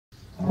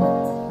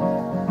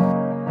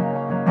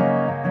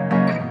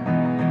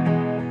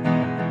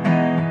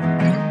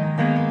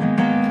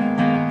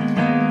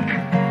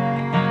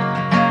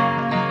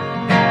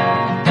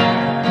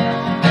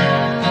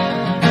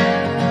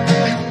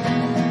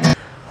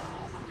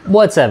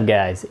What's up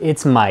guys,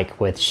 it's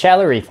Mike with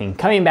Shallow Reefing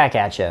coming back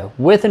at you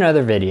with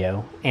another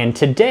video, and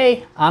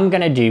today I'm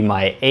gonna do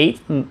my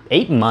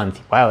 8-month,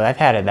 wow I've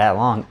had it that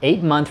long,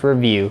 8-month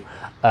review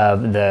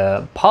of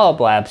the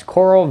Polyp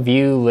Coral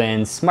View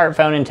Lens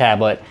smartphone and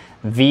tablet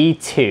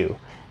V2.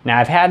 Now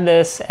I've had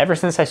this ever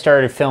since I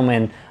started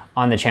filming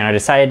on the channel. I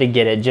decided to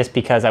get it just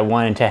because I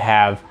wanted to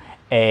have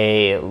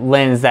a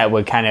lens that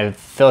would kind of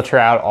filter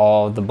out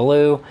all the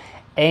blue,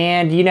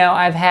 and you know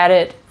I've had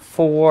it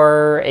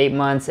for 8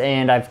 months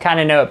and I've kind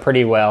of know it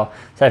pretty well,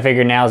 so I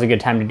figured now's a good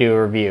time to do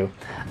a review.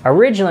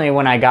 Originally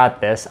when I got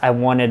this, I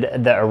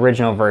wanted the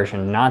original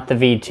version, not the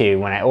V2.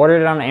 When I ordered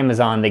it on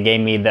Amazon, they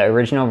gave me the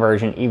original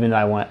version even though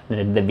I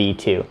wanted the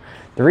V2.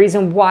 The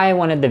reason why I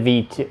wanted the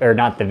V2, or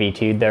not the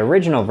V2, the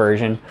original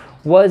version,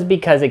 was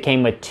because it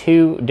came with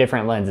two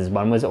different lenses.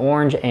 One was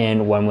orange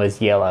and one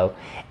was yellow.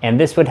 And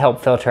this would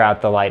help filter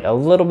out the light a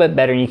little bit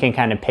better, and you can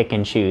kind of pick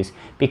and choose.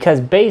 Because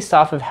based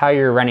off of how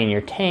you're running your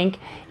tank,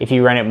 if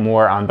you run it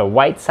more on the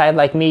white side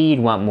like me,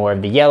 you'd want more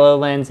of the yellow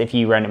lens. If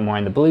you run it more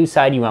on the blue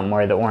side, you want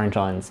more of the orange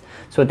lens.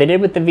 So what they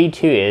did with the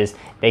V2 is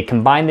they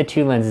combined the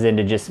two lenses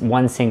into just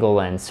one single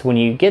lens. So when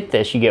you get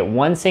this, you get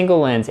one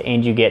single lens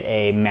and you get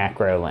a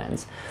macro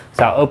lens.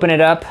 So I'll open it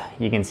up.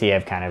 You can see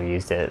I've kind of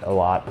used it a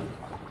lot.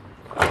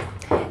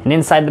 And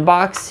inside the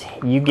box,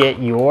 you get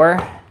your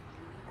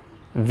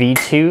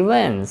V2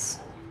 lens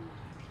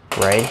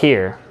right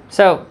here.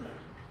 So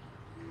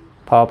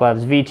Polyp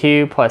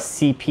V2 plus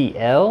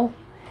CPL,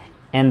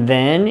 and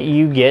then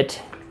you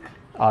get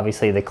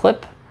obviously the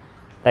clip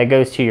that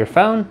goes to your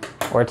phone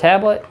or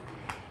tablet.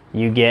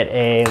 You get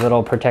a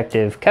little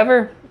protective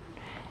cover,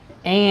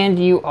 and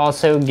you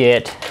also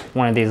get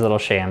one of these little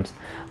shams.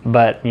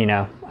 But you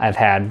know, I've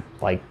had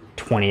like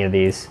 20 of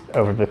these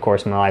over the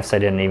course of my life, so I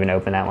didn't even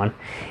open that one.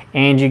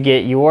 And you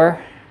get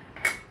your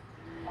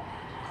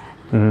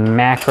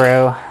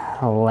macro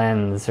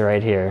lens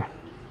right here.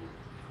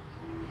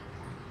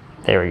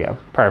 There we go,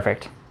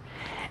 perfect.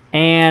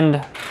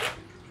 And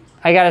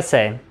I gotta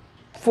say,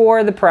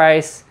 for the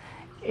price,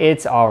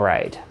 it's all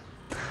right.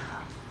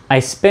 I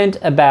spent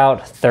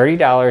about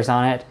 $30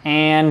 on it,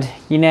 and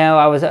you know,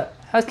 I was kind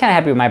of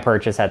happy with my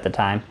purchase at the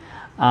time.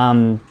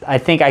 I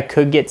think I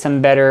could get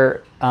some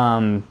better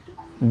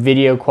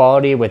video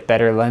quality with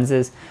better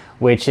lenses,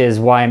 which is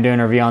why I'm doing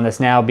a review on this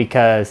now,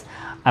 because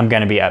I'm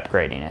gonna be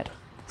upgrading it.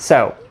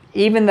 So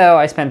even though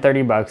I spent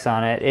 30 bucks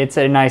on it, it's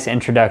a nice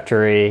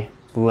introductory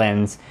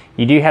lens.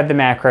 You do have the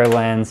macro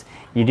lens,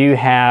 you do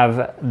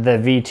have the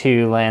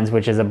V2 lens,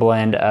 which is a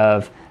blend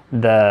of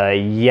the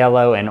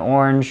yellow and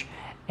orange,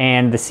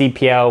 and the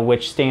CPL,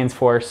 which stands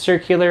for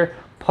circular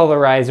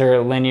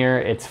polarizer linear.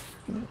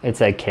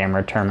 It's a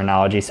camera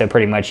terminology, so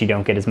pretty much you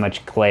don't get as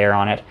much glare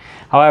on it.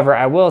 However,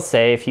 I will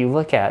say, if you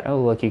look at,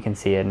 oh look, you can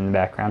see it in the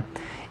background.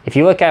 If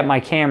you look at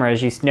my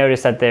cameras, you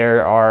notice that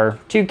there are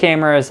two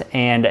cameras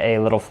and a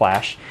little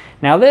flash.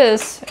 Now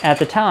this, at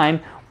the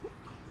time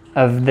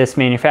of this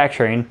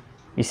manufacturing,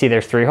 you see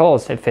there's 3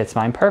 holes. It fits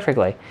mine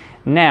perfectly.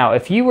 Now,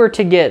 if you were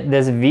to get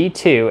this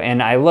V2,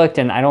 and I looked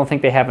and I don't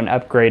think they have an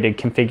upgraded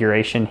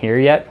configuration here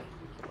yet,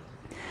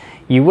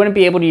 you wouldn't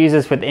be able to use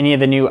this with any of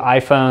the new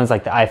iPhones,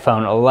 like the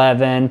iPhone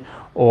 11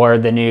 or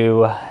the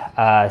new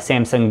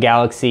Samsung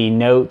Galaxy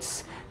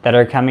Notes that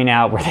are coming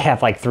out, where they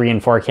have like 3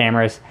 and 4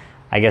 cameras.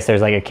 I guess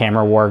there's like a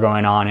camera war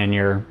going on in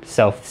your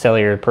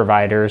cellular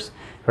providers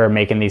who are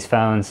making these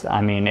phones.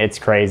 I mean, it's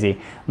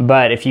crazy.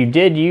 But if you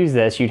did use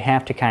this, you'd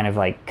have to kind of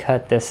like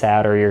cut this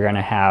out, or you're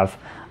gonna have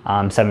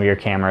some of your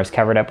cameras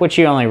covered up, which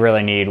you only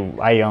really need.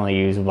 I only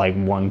use like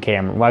one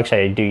camera. Well,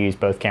 actually I do use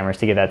both cameras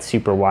to get that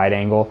super wide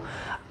angle.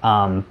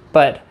 I'm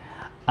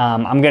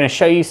gonna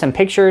show you some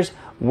pictures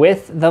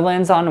with the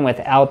lens on and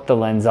without the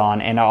lens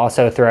on, and I'll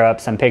also throw up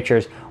some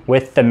pictures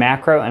with the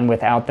macro and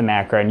without the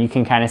macro, and you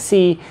can kind of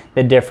see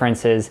the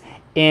differences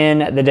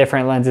in the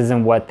different lenses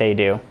and what they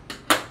do.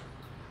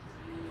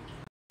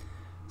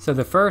 So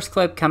the first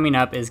clip coming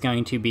up is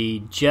going to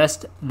be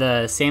just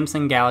the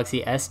Samsung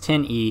Galaxy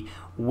S10e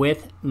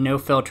with no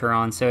filter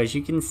on. So as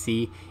you can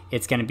see,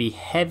 it's going to be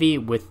heavy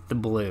with the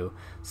blue.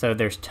 So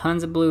there's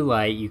tons of blue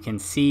light. You can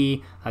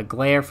see a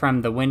glare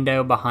from the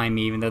window behind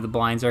me, even though the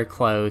blinds are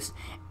closed,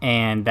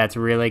 and that's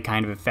really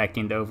kind of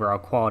affecting the overall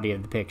quality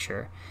of the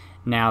picture.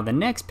 Now the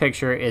next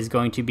picture is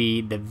going to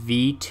be the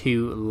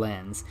V2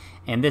 lens,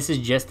 and this is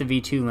just the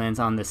V2 lens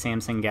on the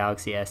Samsung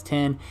Galaxy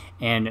S10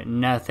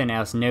 and nothing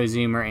else, no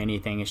zoom or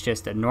anything. It's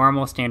just a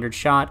normal standard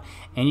shot,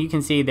 and you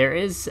can see there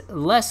is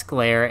less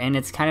glare, and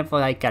it's kind of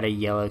like got a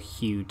yellow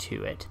hue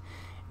to it.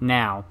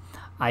 Now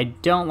I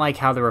don't like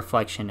how the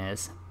reflection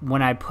is.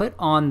 When I put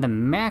on the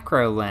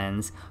macro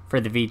lens for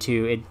the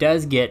V2, it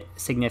does get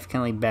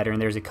significantly better, and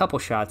there's a couple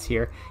shots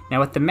here. Now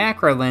with the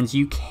macro lens,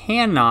 you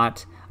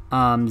cannot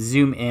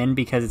zoom in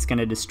because it's going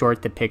to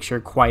distort the picture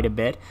quite a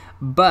bit,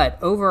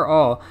 but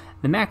overall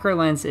the macro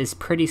lens is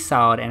pretty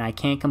solid, and I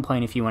can't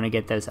complain if you want to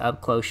get those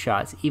up close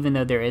shots, even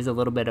though there is a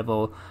little bit of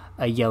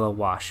a yellow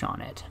wash on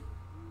it.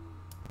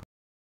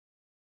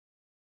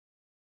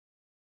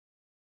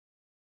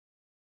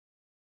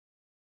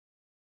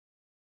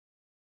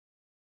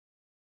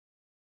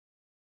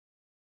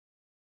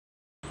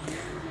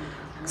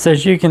 So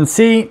as you can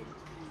see,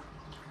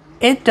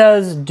 it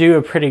does do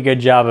a pretty good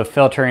job of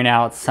filtering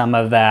out some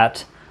of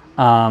that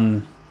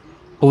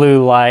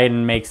blue light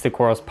and makes the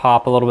corals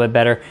pop a little bit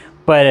better.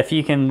 But if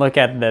you can look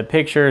at the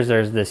pictures,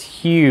 there's this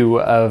hue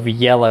of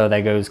yellow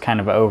that goes kind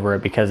of over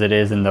it because it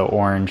is in the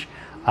orange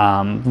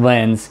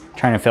lens,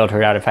 trying to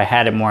filter it out. If I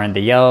had it more in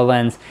the yellow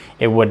lens,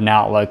 it would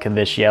not look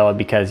this yellow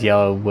because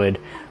yellow would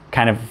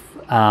kind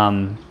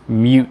of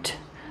mute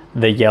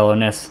the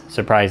yellowness,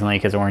 surprisingly,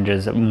 because orange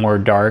is more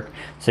dark,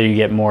 so you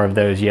get more of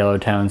those yellow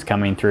tones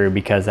coming through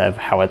because of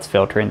how it's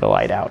filtering the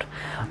light out.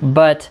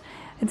 But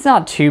it's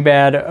not too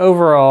bad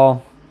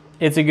overall.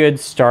 It's a good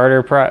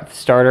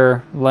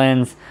starter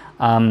lens.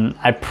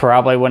 I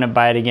probably wouldn't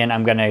buy it again.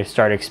 I'm going to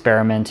start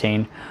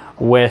experimenting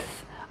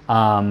with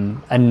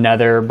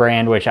another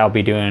brand, which I'll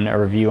be doing a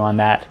review on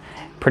that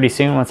pretty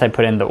soon once I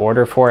put in the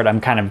order for it. I'm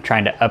kind of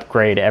trying to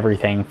upgrade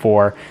everything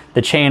for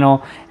the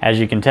channel. As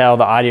you can tell,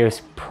 the audio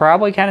is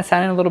probably kind of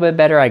sounding a little bit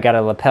better. I got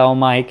a lapel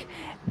mic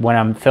when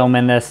I'm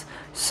filming this,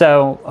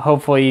 so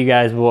hopefully you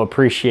guys will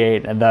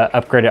appreciate the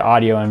upgraded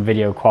audio and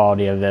video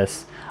quality of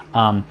this.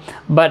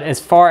 But as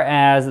far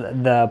as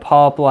the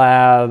Polyp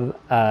Lab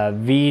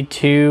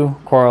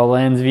V2 Coral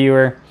Lens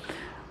Viewer,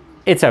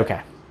 it's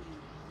okay.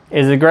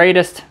 Is it the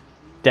greatest?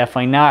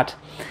 Definitely not.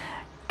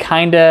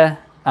 Kinda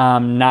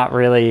not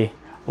really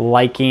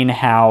liking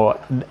how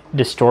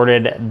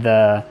distorted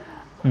the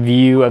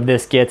view of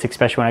this gets,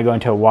 especially when I go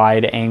into a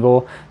wide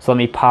angle. So let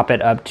me pop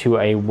it up to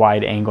a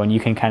wide angle and you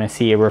can kind of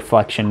see a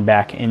reflection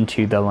back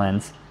into the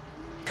lens.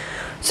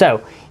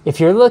 So if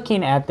you're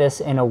looking at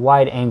this in a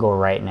wide angle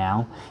right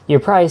now,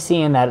 you're probably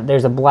seeing that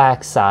there's a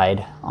black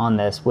side on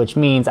this, which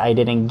means I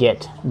didn't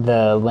get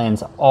the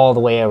lens all the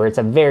way over. It's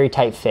a very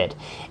tight fit.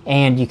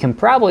 And you can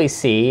probably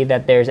see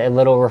that there's a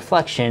little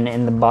reflection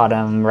in the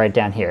bottom right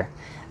down here.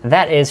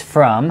 That is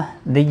from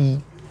the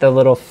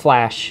little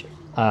flash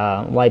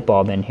light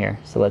bulb in here.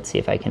 So let's see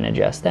if I can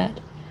adjust that.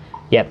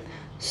 Yep.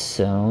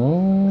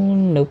 So,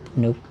 nope.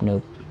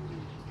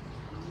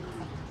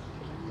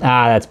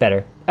 Ah, that's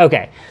better.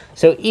 Okay,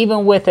 so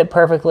even with it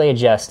perfectly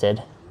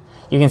adjusted,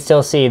 you can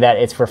still see that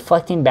it's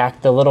reflecting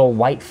back the little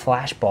white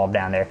flash bulb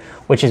down there,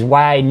 which is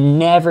why I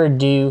never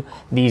do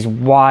these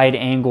wide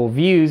angle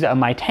views of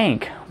my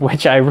tank,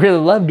 which I really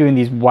love doing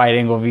these wide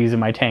angle views of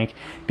my tank,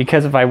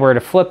 because if I were to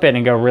flip it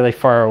and go really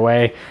far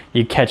away,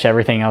 you catch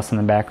everything else in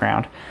the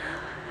background.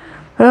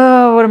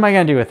 Oh, what am I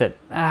gonna do with it?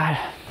 I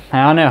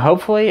don't know.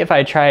 Hopefully if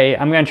I'm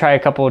gonna try a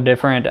couple of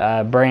different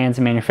brands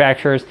and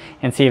manufacturers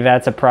and see if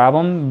that's a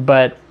problem,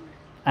 but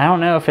I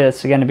don't know if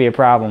it's going to be a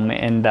problem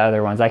in the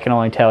other ones. I can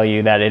only tell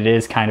you that it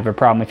is kind of a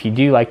problem if you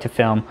do like to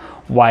film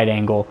wide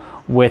angle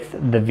with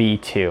the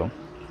V2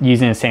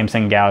 using a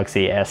Samsung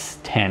Galaxy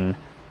S10.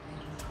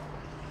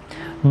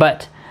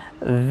 But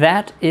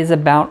that is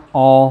about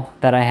all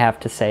that I have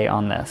to say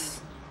on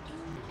this.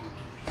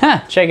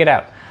 Huh, check it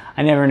out.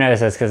 I never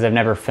noticed this because I've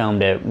never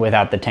filmed it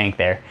without the tank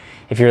there.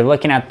 If you're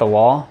looking at the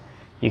wall,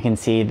 you can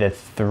see the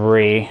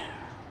 3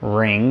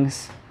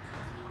 rings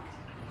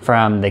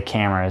from the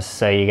cameras.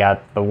 So you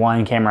got the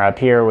one camera up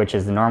here, which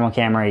is the normal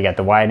camera, you got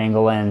the wide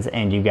angle lens,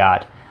 and you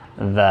got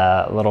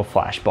the little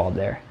flash bulb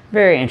there.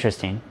 Very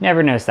interesting.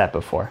 Never noticed that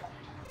before.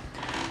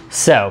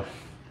 So,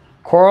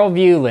 Coral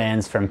View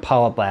lens from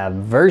Polyp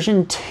Lab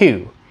version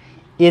 2.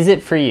 Is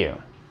it for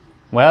you?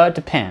 Well, it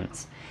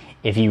depends.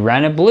 If you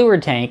run a bluer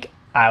tank,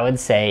 I would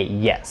say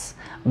yes.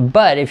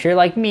 But if you're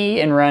like me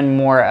and run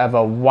more of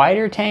a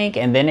wider tank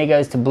and then it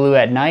goes to blue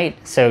at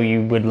night, so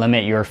you would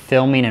limit your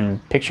filming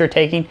and picture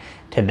taking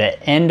to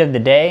the end of the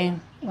day,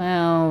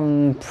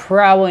 well,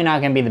 probably not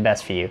gonna be the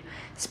best for you.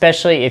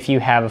 Especially if you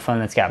have a phone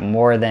that's got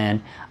more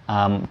than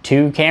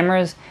 2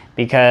 cameras,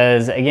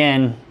 because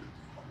again,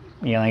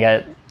 you only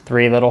got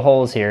 3 little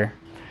holes here.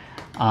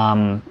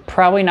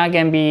 Probably not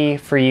gonna be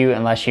for you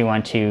unless you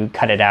want to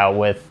cut it out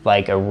with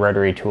like a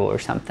rotary tool or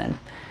something.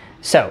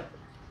 So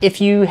if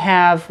you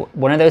have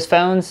one of those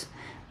phones,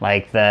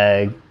 like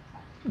the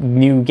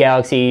new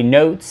Galaxy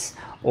Notes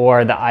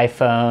or the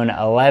iPhone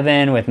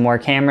 11 with more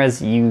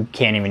cameras, you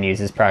can't even use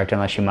this product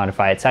unless you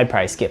modify it, so I'd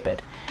probably skip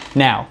it.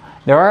 Now,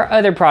 there are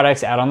other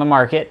products out on the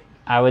market.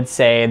 I would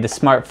say the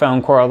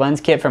smartphone Coral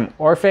Lens Kit from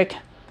Orphic,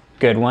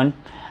 good one.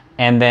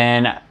 And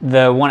then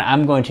the one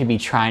I'm going to be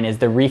trying is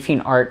the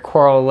Reefing Art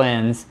Coral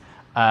Lens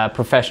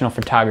Professional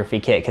Photography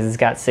Kit, because it's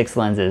got 6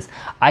 lenses.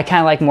 I kind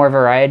of like more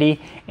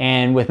variety,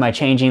 and with my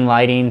changing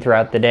lighting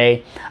throughout the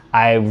day,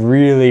 I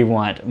really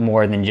want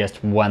more than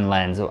just one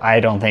lens. I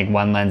don't think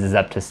one lens is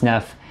up to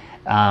snuff,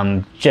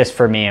 just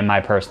for me and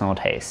my personal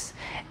tastes.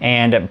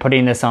 And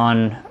putting this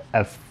on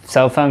a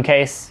cell phone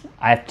case,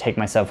 I have to take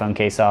my cell phone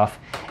case off.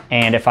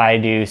 And if I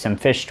do some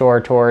fish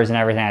store tours and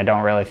everything, I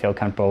don't really feel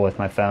comfortable with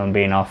my phone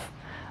being off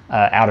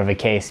out of a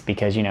case,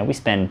 because you know, we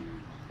spend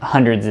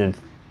hundreds of,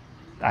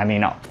 I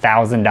mean,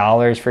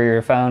 $1,000 for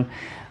your phone.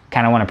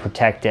 Kind of want to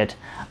protect it.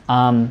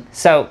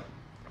 So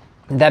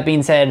that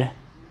being said,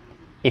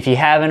 if you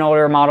have an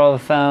older model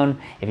of a phone,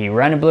 if you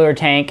run a bluer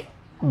tank,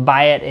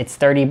 buy it. It's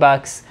 30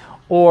 bucks.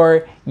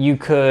 or you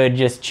could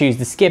just choose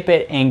to skip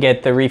it and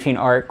get the Reefing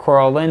Art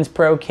Coral Lens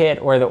Pro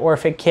kit or the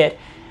Orphic kit.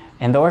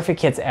 And the Orphic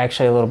kit's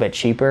actually a little bit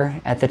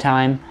cheaper at the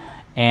time,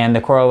 and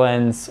the Coral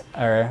Lens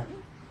or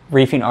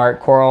Reefing Art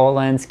Coral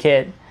Lens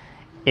kit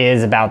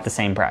is about the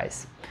same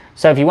price.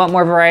 So if you want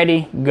more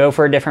variety, go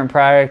for a different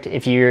product.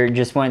 If you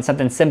just want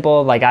something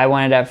simple like I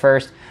wanted at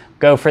first,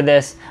 go for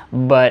this.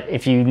 But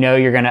if you know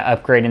you're gonna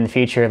upgrade in the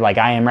future like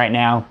I am right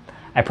now,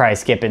 I'd probably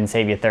skip it and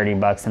save you 30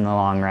 bucks in the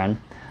long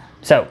run.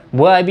 So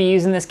will I be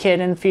using this kit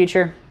in the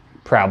future?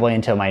 Probably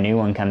until my new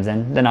one comes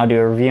in. Then I'll do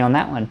a review on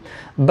that one.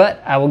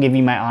 But I will give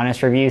you my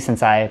honest review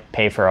since I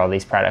pay for all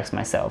these products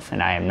myself,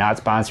 and I am not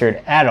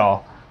sponsored at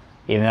all,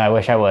 even though I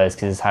wish I was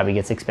because this hobby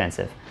gets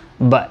expensive.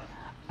 But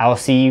I will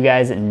see you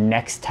guys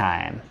next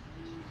time.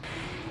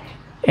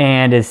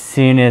 And as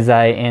soon as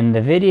I end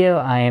the video,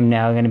 I am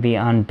now going to be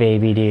on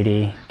baby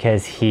duty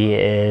because he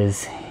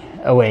is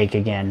awake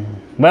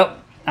again. Well,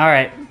 all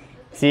right.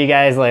 See you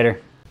guys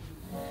later.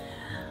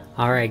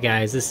 All right,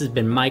 guys, this has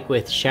been Mike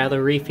with Shallow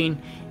Reefing.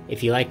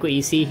 If you like what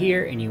you see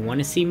here and you want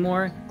to see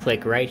more,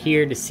 click right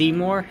here to see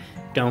more.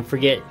 Don't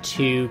forget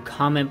to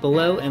comment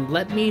below and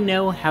let me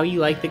know how you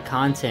like the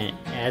content.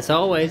 As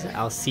always,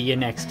 I'll see you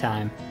next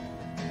time.